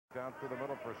Down through the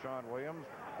middle for Sean Williams.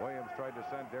 Williams tried to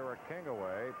send Derek King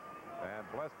away, and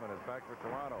Blessman is back for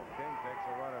Toronto. King takes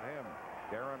a run at him.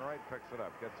 Darren Wright picks it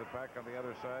up, gets it back on the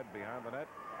other side behind the net.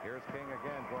 Here's King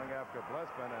again going after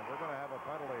Blessman, and we're going to have a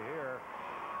penalty here.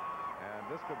 And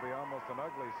this could be almost an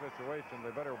ugly situation.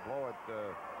 They better blow it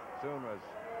soon, as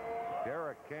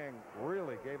Derek King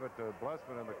really gave it to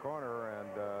Blessman in the corner,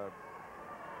 and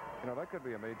you know, that could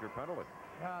be a major penalty.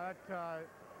 Yeah, that.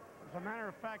 As a matter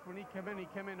of fact, when he came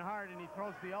in hard, and he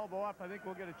throws the elbow up. I think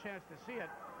we'll get a chance to see it.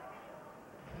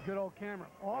 Good old camera.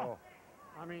 Oh.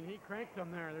 I mean, he cranked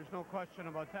him there. There's no question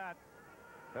about that.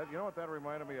 You know what that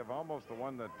reminded me of? Almost the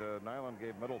one that Nyland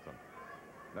gave Middleton.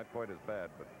 Not quite as bad,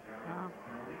 but...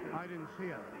 I didn't see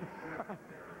it.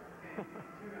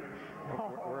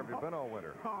 Where have you been all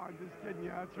winter? Oh, I'm just kidding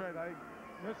you. That's right.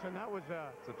 Listen, that was a...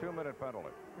 It's a 2-minute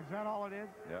penalty. Is that all it is?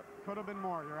 Yep. Could have been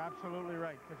more. You're absolutely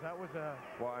right, because that was a...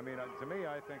 Well, I mean, to me,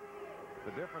 I think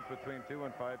the difference between 2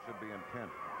 and 5 should be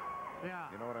intent. Yeah.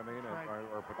 You know what I mean? Right.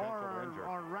 Or potential injury.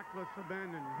 Or reckless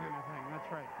abandon kind of thing. That's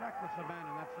right. Reckless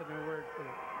abandon. That's the new word for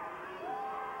it.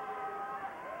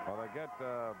 Well, they get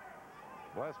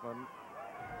Blessman.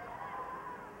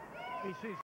 He sees